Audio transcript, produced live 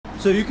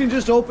So you can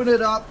just open it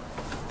up.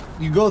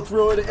 You go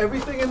through it.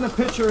 Everything in the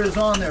picture is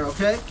on there,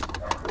 okay?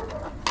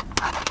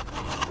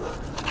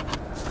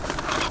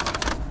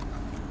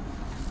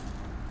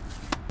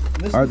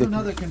 This is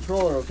another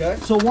controller, okay?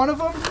 So one of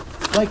them,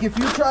 like if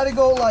you try to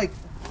go like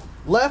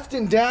left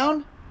and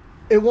down,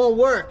 it won't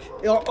work.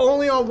 It'll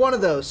only on one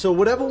of those. So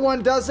whatever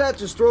one does that,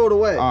 just throw it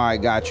away. All right,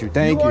 got you.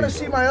 Thank you. You want to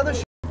see my other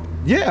shit?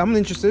 Yeah, I'm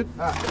interested.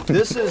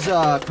 This is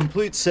a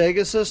complete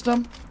Sega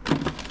system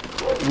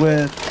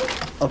with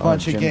a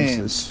bunch of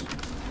games.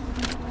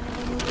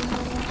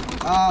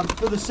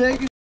 For the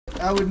Sega,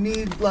 I would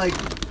need like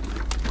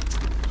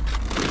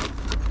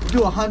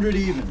do 100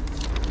 even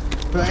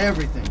for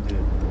everything, dude.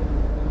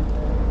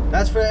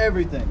 That's for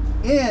everything.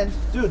 And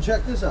dude,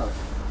 check this out.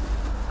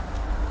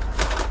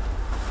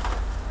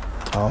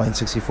 Oh,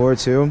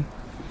 N64 too.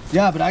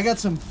 Yeah, but I got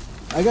some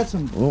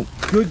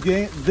good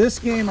game. This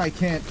game I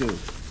can't do.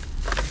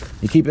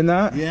 You keeping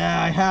that?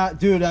 Yeah, I have,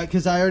 dude,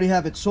 because I already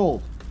have it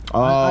sold.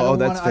 Oh,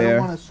 that's fair. I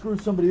don't want to screw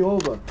somebody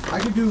over. I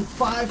can do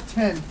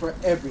 510 for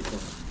everything.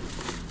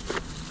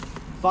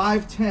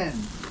 510.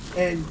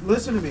 And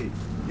listen to me.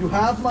 You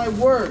have my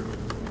word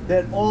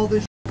that all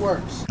this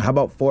works. How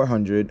about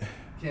 400?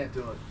 Can't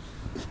do it.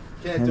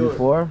 Can't do it.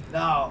 4?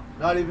 No,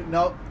 not even.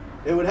 No,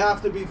 it would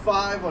have to be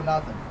 5 or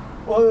nothing.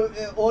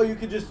 Or you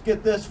could just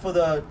get this for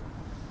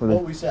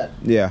what we said.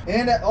 Yeah.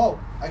 And oh,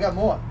 I got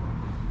more.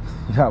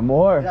 You got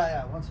more?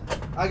 Yeah. One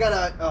second. I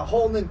got a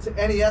whole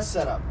NES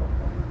setup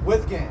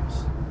with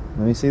games.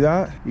 Let me see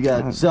that. You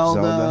got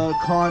Zelda,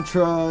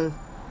 Contra,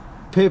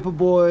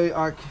 Paperboy,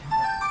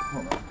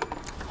 Hold on.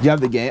 You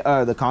have the game,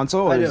 the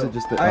console, or is it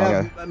just the? I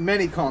have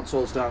many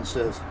consoles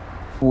downstairs.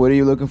 What are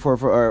you looking for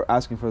or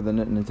asking for the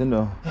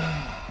Nintendo?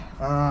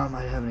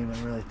 I haven't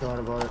even really thought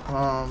about it.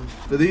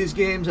 For these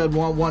games, I'd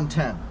want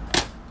 110.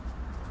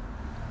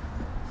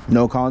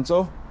 No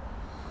console?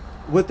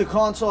 With the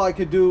console, I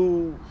could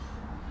do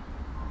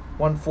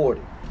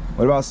 140.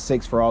 What about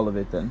 6 for all of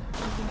it then?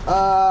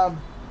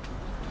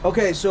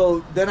 Okay,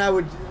 so then I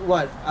would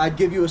I'd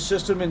give you a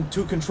system and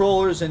 2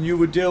 controllers, and you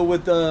would deal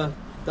with the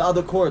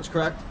other cords,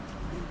 correct?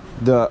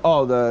 The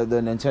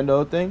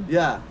Nintendo thing?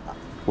 Yeah.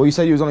 Well, you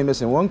said you was only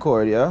missing 1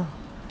 cord, yeah?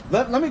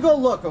 Let me go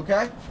look,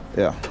 okay?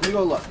 Yeah. Let me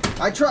go look.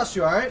 I trust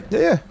you, all right?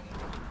 Yeah.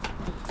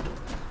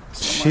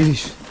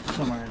 Sheesh.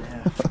 Somewhere in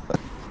here.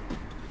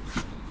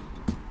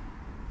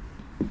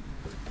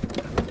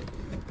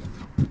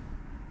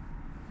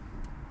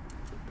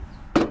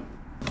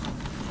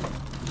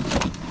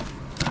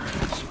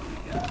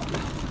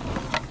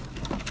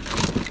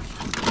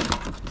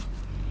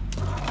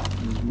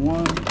 There's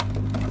 1.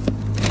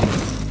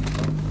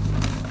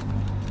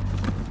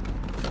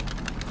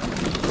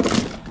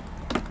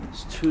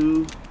 There's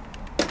 2.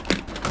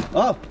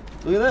 Oh,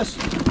 look at this.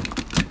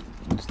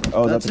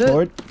 Oh, that's the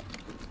cord?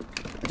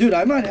 Dude,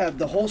 I might have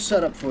the whole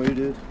setup for you,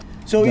 dude.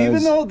 So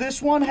even though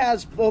this one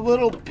has a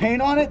little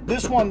paint on it,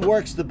 this one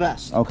works the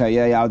best. Okay,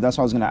 yeah. That's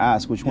what I was gonna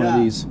ask. Which one of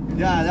these?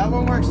 Yeah, that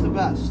one works the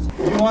best.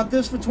 You want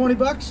this for 20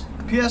 bucks?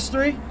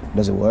 PS3?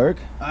 Does it work?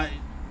 I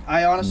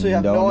honestly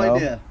have no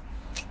idea.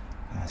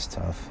 That's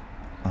tough.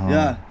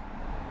 Yeah.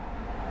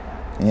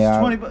 Yeah.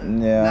 20 bucks.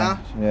 Yeah. Nah.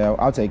 Yeah,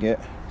 I'll take it.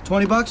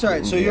 20 bucks? All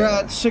right, so you're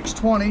at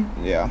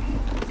 620. Yeah.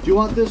 Do you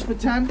want this for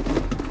 10?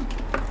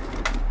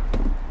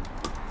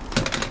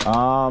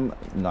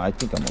 No, I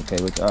think I'm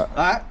okay with that.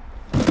 All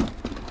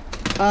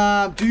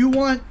right. Do you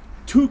want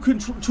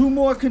two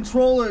more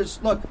controllers?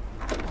 Look,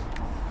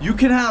 you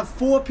can have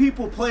 4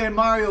 people playing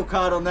Mario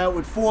Kart on that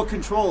with 4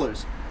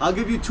 controllers. I'll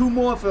give you 2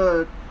 more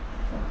for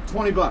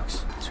 20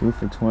 bucks. 2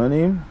 for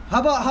 20.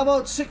 How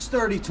about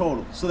 630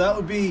 total? So that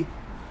would be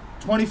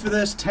 20 for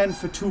this, 10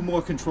 for 2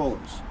 more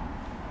controllers.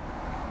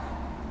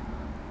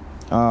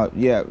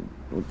 Yeah.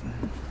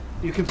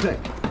 You can pick.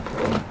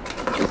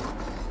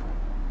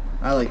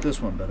 I like this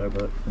one better,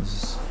 but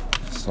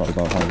It's all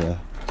about how to...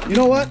 You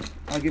know what?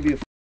 I'll give you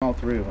all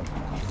 3 of them.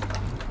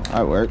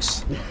 That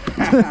works.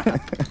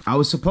 I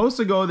was supposed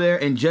to go there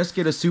and just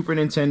get a Super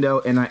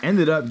Nintendo, and I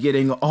ended up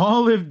getting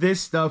all of this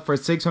stuff for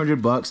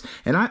 600 bucks,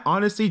 and I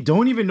honestly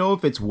don't even know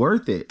if it's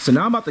worth it. So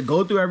now I'm about to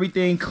go through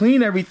everything,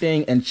 clean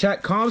everything, and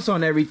check comps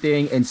on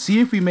everything and see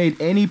if we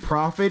made any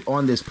profit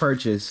on this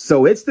purchase.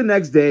 So it's the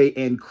next day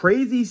and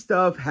crazy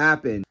stuff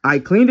happened. I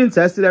cleaned and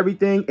tested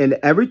everything, and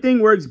everything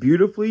works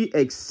beautifully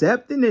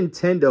except the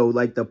Nintendo.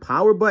 Like the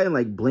power button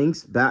like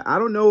blinks back. I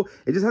don't know.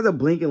 It just has a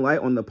blinking light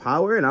on the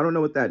power, and I don't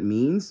know what that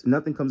means.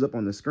 Nothing comes up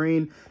on the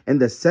screen. And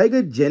the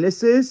Sega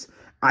Genesis,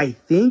 I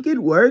think it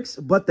works,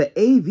 but the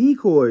AV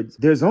cords,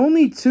 there's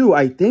only 2.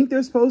 I think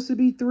there's supposed to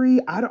be 3.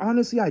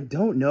 Honestly, I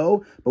don't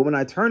know. But when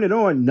I turn it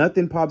on,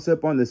 nothing pops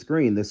up on the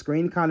screen. The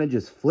screen kind of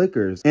just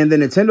flickers. And the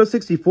Nintendo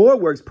 64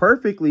 works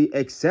perfectly,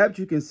 except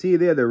you can see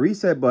there the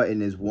reset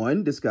button is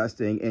 1,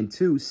 disgusting, and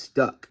 2,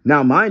 stuck.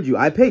 Now, mind you,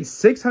 I paid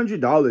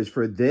 $600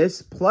 for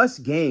this plus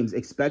games,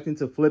 expecting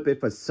to flip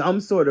it for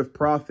some sort of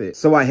profit.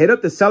 So I hit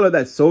up the seller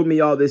that sold me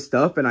all this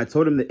stuff, and I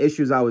told him the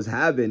issues I was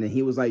having, and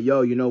he was like,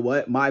 yo, you know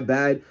what? My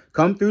bad.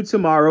 Come through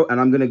tomorrow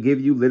and I'm gonna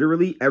give you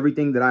literally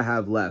everything that I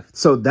have left.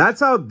 So that's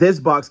how this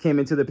box came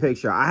into the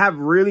picture. I have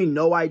really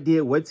no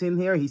idea what's in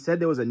here. He said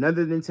there was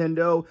another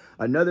Nintendo,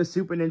 another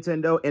Super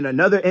Nintendo, and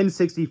another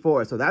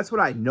N64. So that's what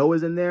I know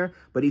is in there.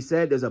 But he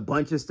said there's a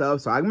bunch of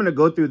stuff. So I'm gonna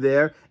go through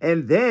there.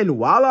 And then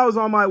while I was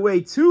on my way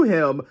to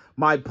him,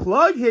 my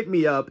plug hit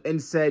me up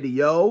and said,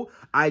 yo,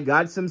 I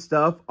got some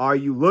stuff. Are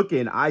you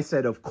looking? I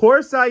said, of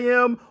course I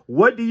am.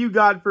 What do you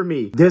got for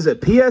me? There's a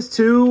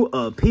PS2,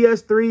 a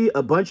PS3,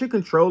 a bunch of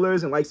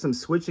controllers, and like some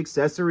Switch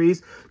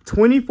accessories,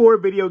 24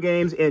 video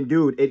games, and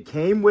dude, it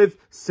came with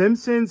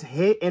Simpsons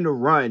Hit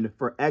and Run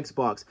for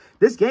Xbox.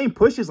 This game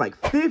pushes like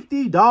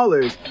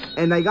 $50,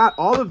 and I got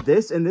all of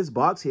this in this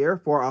box here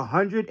for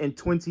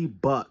 120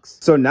 bucks.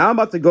 So now I'm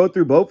about to go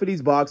through both of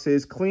these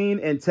boxes,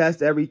 clean and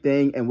test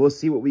everything, and we'll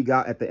see what we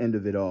got at the end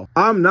of it all.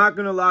 I'm not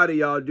gonna lie to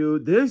y'all,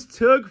 dude. This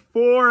took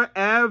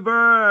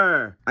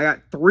forever. I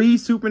got 3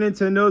 Super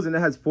Nintendos, and it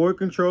has 4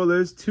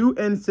 controllers, 2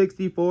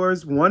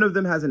 N64s. One of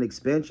them has an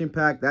expansion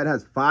pack that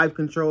has 5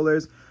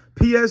 controllers.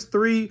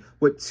 PS3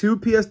 with 2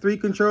 PS3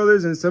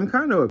 controllers and some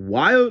kind of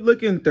wild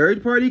looking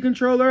third-party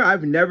controller.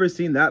 I've never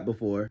seen that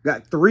before.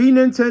 Got 3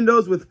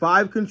 Nintendos with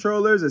 5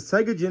 controllers, a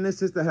Sega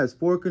Genesis that has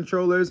 4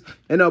 controllers,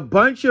 and a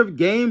bunch of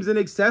games and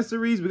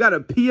accessories. We got a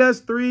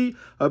PS3,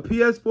 a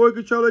PS4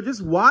 controller,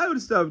 just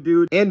wild stuff,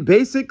 dude. And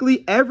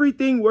basically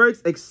everything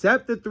works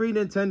except the 3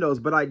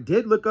 Nintendos, but I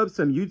did look up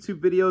some YouTube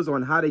videos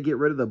on how to get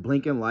rid of the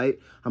blinking light.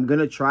 I'm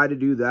gonna try to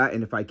do that,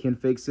 and if I can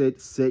fix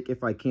it, sick.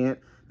 If I can't,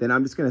 then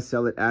I'm just gonna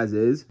sell it as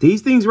is.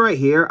 These things right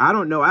here, I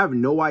don't know. I have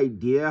no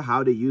idea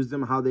how to use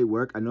them, how they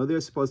work. I know they're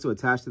supposed to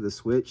attach to the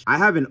Switch. I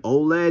have an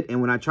OLED, and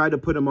when I tried to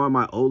put them on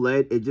my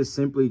OLED, it just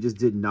simply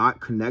did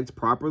not connect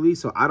properly.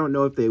 So I don't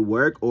know if they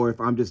work or if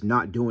I'm just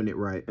not doing it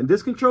right. And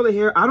this controller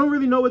here, I don't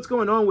really know what's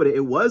going on with it.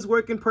 It was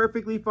working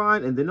perfectly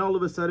fine, and then all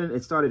of a sudden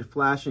it started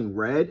flashing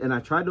red, and I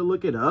tried to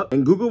look it up,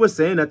 and Google was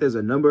saying that there's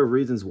a number of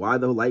reasons why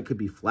the light could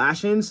be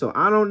flashing. So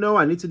I don't know.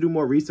 I need to do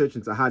more research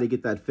into how to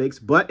get that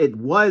fixed, but it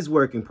was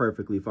working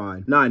perfectly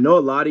fine. Now, I know a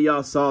lot of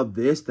y'all saw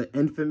this, the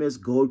infamous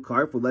gold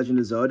card for Legend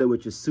of Zelda,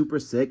 which is super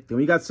sick. Then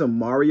we got some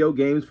Mario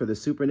games for the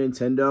Super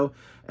Nintendo,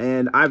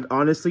 and I've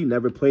honestly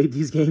never played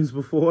these games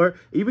before.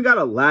 Even got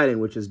Aladdin,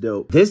 which is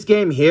dope. This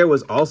game here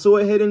was also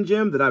a hidden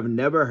gem that I've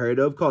never heard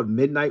of called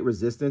Midnight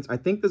Resistance. I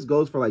think this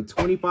goes for like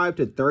 $25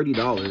 to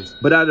 $30.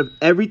 But out of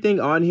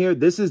everything on here,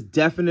 this is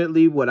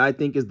definitely what I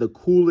think is the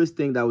coolest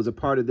thing that was a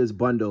part of this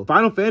bundle.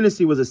 Final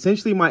Fantasy was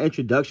essentially my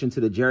introduction to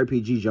the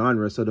JRPG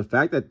genre, so the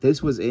fact that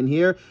this was in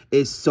here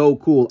is so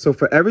cool. So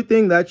for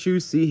everything that you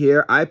see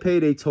here, I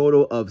paid a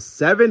total of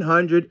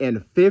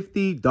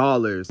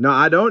 $750. Now,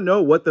 I don't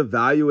know what the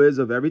value is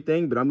of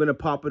everything, but I'm gonna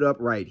pop it up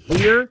right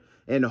here,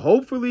 and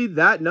hopefully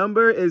that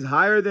number is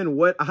higher than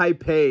what I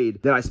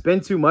paid. Did I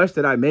spend too much?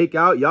 Did I make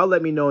out? Y'all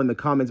let me know in the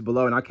comments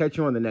below, and I'll catch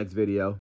you on the next video.